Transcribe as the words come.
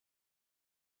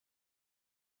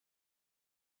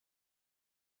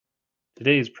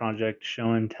Today's project,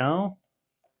 show and tell,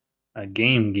 a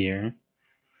Game Gear.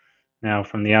 Now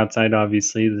from the outside,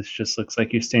 obviously, this just looks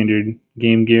like your standard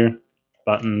Game Gear.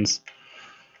 Buttons,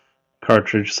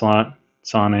 cartridge slot,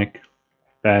 Sonic,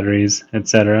 batteries,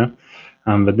 etc.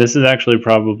 But this is actually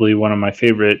probably one of my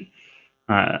favorite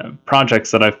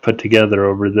projects that I've put together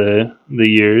over the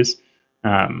years.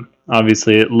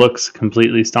 Obviously, it looks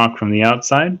completely stock from the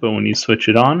outside, but when you switch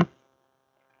it on,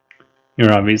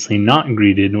 you're obviously not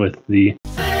greeted with the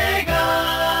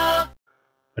Sega,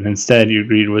 but instead you're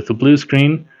greeted with a blue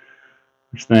screen,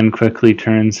 which then quickly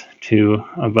turns to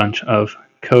a bunch of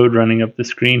code running up the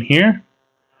screen here.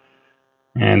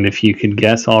 And if you could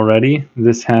guess already,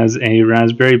 this has a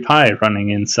Raspberry Pi running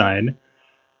inside.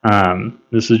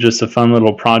 This was just a fun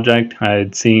little project. I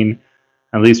had seen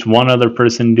at least one other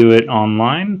person do it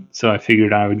online, so I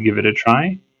figured I would give it a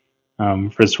try.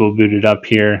 First we'll boot it up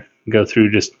here, go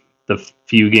through just the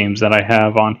few games that I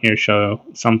have on here, show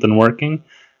something working.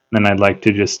 Then I'd like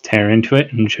to just tear into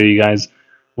it and show you guys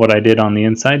what I did on the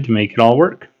inside to make it all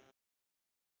work.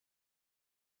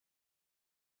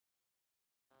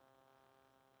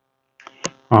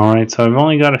 Alright, so I've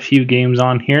only got a few games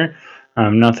on here.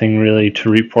 Nothing really to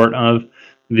report of.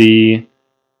 The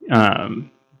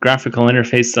graphical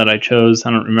interface that I chose,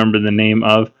 I don't remember the name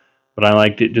of, but I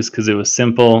liked it just because it was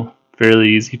simple, fairly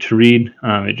easy to read.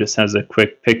 It just has a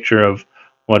quick picture of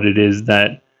what it is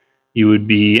that you would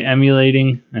be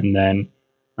emulating, and then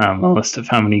a list of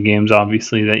how many games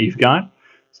obviously that you've got.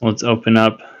 So let's open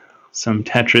up some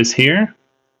Tetris here.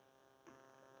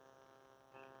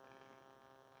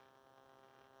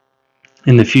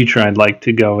 In the future, I'd like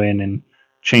to go in and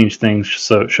change things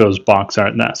so it shows box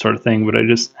art and that sort of thing, but I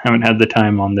just haven't had the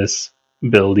time on this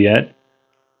build yet.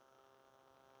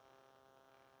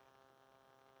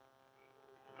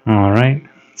 Alright,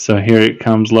 so here it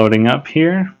comes loading up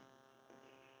here.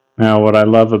 Now what I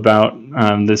love about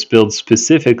this build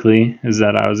specifically is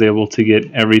that I was able to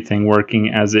get everything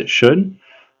working as it should.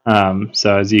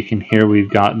 So as you can hear,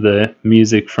 we've got the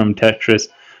music from Tetris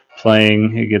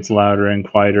playing. It gets louder and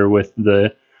quieter with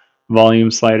the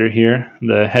volume slider here.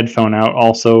 The headphone out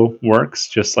also works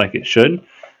just like it should.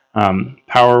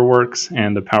 Power works,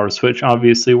 and the power switch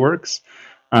obviously works.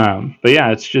 But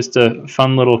yeah, it's just a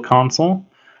fun little console.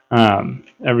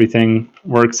 Everything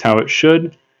works how it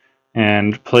should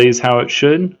and plays how it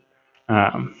should.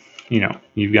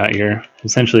 You've got your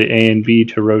essentially A and B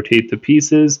to rotate the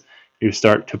pieces, your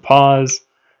start to pause,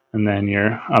 and then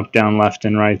your up, down, left,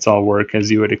 and rights all work as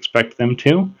you would expect them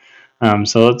to.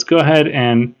 So let's go ahead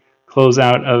and close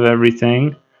out of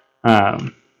everything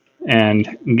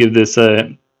and give this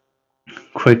a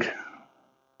quick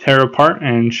tear apart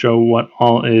and show what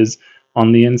all is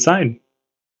on the inside.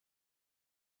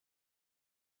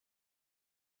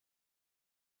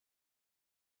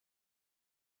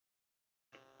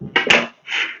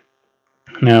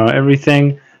 Now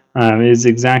everything is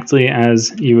exactly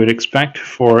as you would expect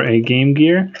for a Game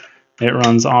Gear. It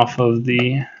runs off of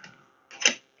the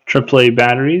AAA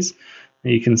batteries.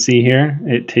 You can see here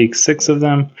it takes 6 of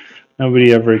them.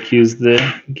 Nobody ever accused the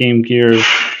Game Gear of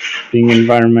being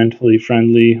environmentally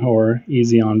friendly or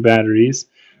easy on batteries.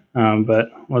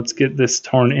 But let's get this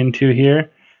torn into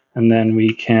here, and then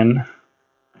we can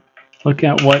look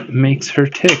at what makes her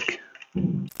tick.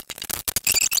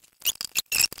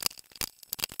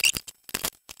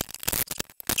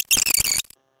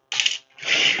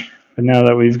 But now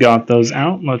that we've got those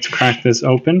out, let's crack this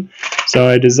open. So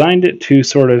I designed it to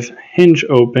sort of hinge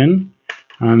open,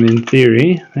 in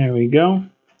theory. There we go.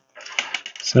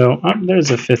 So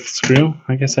there's a 5th screw.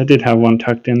 I guess I did have one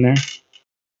tucked in there.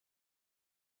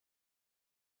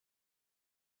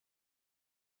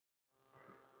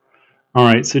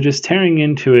 Alright, so just tearing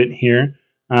into it here,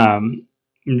 I'm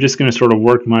just going to sort of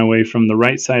work my way from the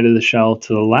right side of the shell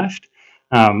to the left.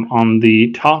 On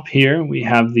the top here, we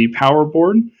have the power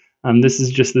board. This is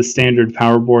just the standard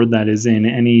power board that is in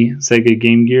any Sega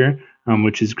Game Gear,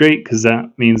 which is great because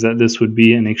that means that this would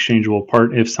be an exchangeable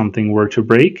part if something were to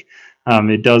break.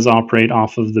 It does operate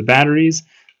off of the batteries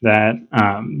that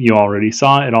you already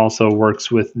saw. It also works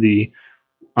with the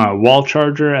wall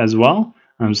charger as well.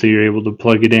 So you're able to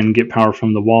plug it in, get power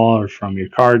from the wall or from your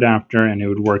car adapter, and it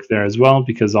would work there as well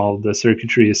because all of the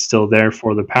circuitry is still there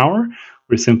for the power.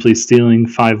 We're simply stealing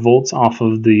 5 volts off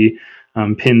of the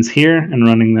pins here and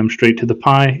running them straight to the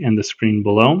Pi and the screen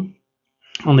below.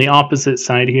 On the opposite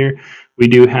side here, we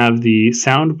do have the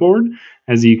soundboard.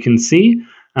 As you can see,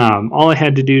 all I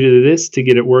had to do to this to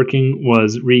get it working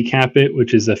was recap it,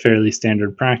 which is a fairly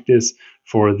standard practice.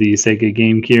 for the Sega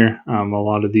Game Gear. A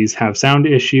lot of these have sound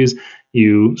issues.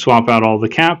 You swap out all the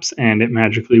caps and it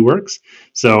magically works.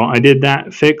 So I did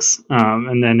that fix,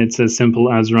 and then it's as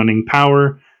simple as running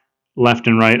power, left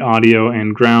and right audio,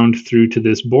 and ground through to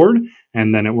this board,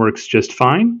 and then it works just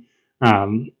fine.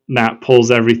 That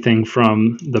pulls everything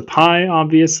from the Pi,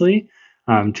 obviously,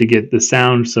 to get the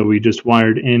sound. So we just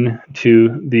wired in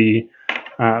to the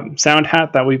sound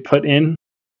hat that we put in.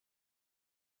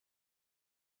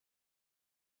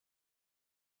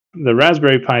 The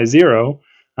Raspberry Pi Zero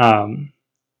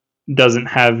doesn't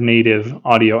have native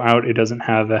audio out. It doesn't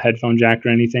have a headphone jack or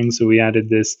anything. So we added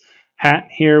this hat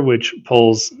here, which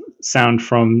pulls sound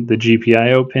from the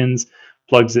GPIO pins,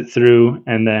 plugs it through,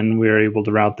 and then we're able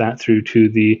to route that through to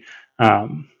the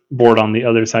board on the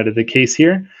other side of the case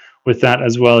here. With that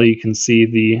as well, you can see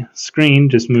the screen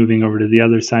just moving over to the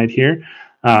other side here.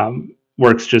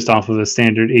 Works just off of a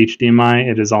standard HDMI.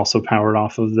 It is also powered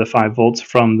off of the 5 volts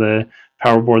from the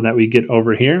power board that we get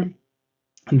over here.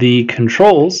 The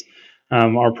controls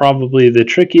are probably the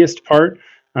trickiest part,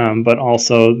 but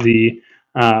also the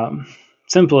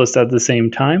simplest at the same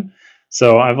time.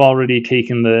 So I've already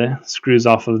taken the screws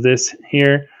off of this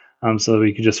here, so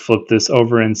we could just flip this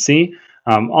over and see.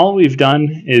 All we've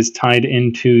done is tied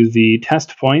into the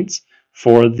test points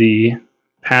for the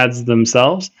pads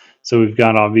themselves. So we've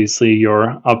got obviously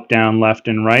your up, down, left,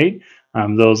 and right.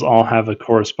 Those all have a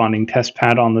corresponding test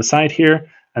pad on the side here,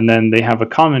 and then they have a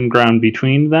common ground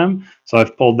between them. So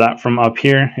I've pulled that from up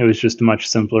here. It was just a much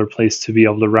simpler place to be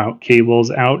able to route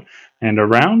cables out and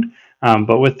around.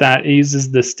 But with that, it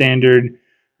uses the standard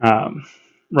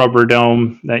rubber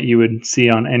dome that you would see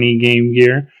on any Game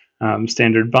Gear,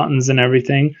 standard buttons and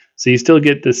everything. So you still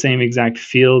get the same exact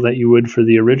feel that you would for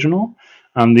the original.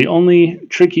 The only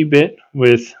tricky bit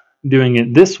with doing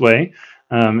it this way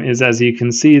is, as you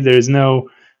can see, there's no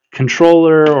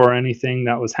controller or anything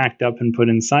that was hacked up and put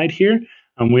inside here.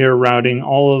 We are routing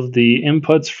all of the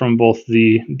inputs from both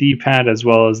the D-pad as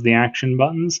well as the action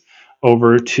buttons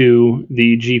over to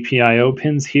the GPIO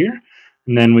pins here.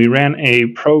 And then we ran a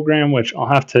program, which I'll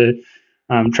have to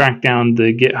track down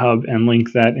the GitHub and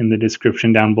link that in the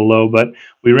description down below. But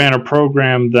we ran a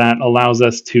program that allows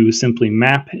us to simply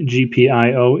map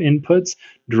GPIO inputs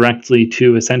directly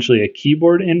to essentially a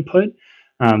keyboard input,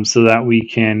 so that we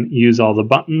can use all the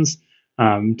buttons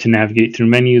to navigate through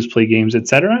menus, play games,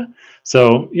 etc.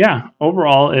 So yeah,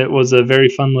 overall it was a very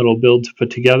fun little build to put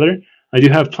together. I do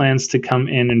have plans to come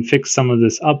in and fix some of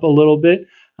this up a little bit.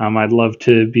 I'd love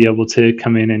to be able to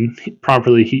come in and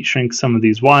properly heat shrink some of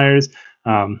these wires.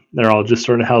 They're all just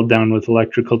sort of held down with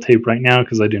electrical tape right now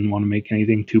because I didn't want to make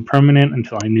anything too permanent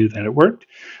until I knew that it worked.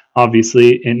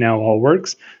 Obviously, it now all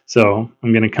works, so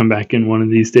I'm going to come back in one of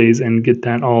these days and get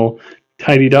that all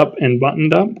tidied up and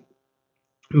buttoned up.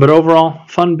 But overall,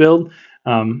 fun build,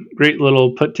 great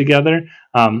little put together.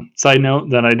 Side note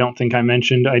that I don't think I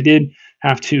mentioned, I did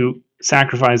have to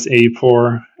sacrifice a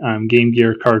poor Game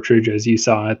Gear cartridge, as you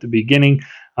saw at the beginning.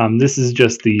 This is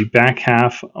just the back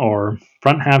half or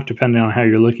front half, depending on how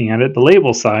you're looking at it, the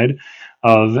label side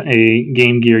of a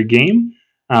Game Gear game,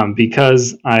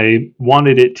 because I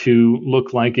wanted it to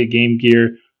look like a Game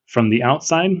Gear from the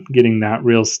outside, getting that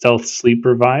real stealth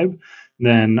sleeper vibe.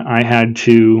 Then I had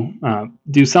to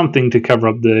do something to cover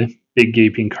up the big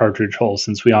gaping cartridge hole,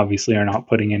 since we obviously are not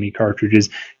putting any cartridges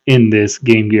in this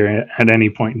Game Gear at any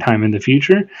point in time in the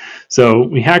future. So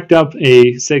we hacked up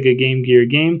a Sega Game Gear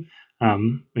game.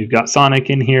 We've got Sonic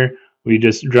in here. We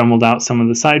just dremelled out some of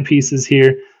the side pieces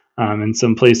here in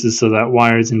some places so that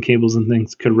wires and cables and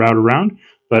things could route around.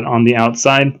 But on the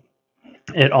outside,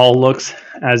 it all looks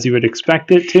as you would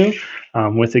expect it to,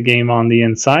 with a game on the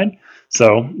inside.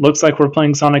 So looks like we're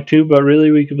playing Sonic 2, but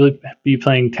really we could be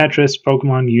playing Tetris,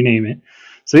 Pokemon, you name it.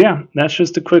 So yeah, that's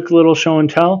just a quick little show and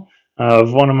tell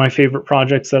of one of my favorite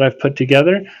projects that I've put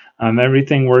together.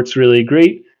 Everything works really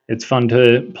great. It's fun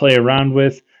to play around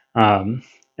with, and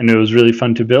it was really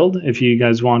fun to build. If you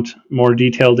guys want more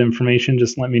detailed information,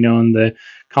 just let me know in the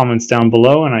comments down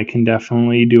below, and I can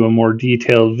definitely do a more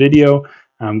detailed video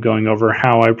going over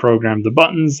how I programmed the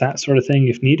buttons, that sort of thing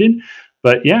if needed.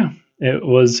 But yeah, it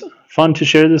was fun to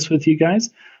share this with you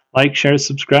guys. Like, share,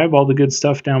 subscribe, all the good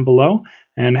stuff down below,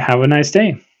 and have a nice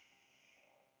day.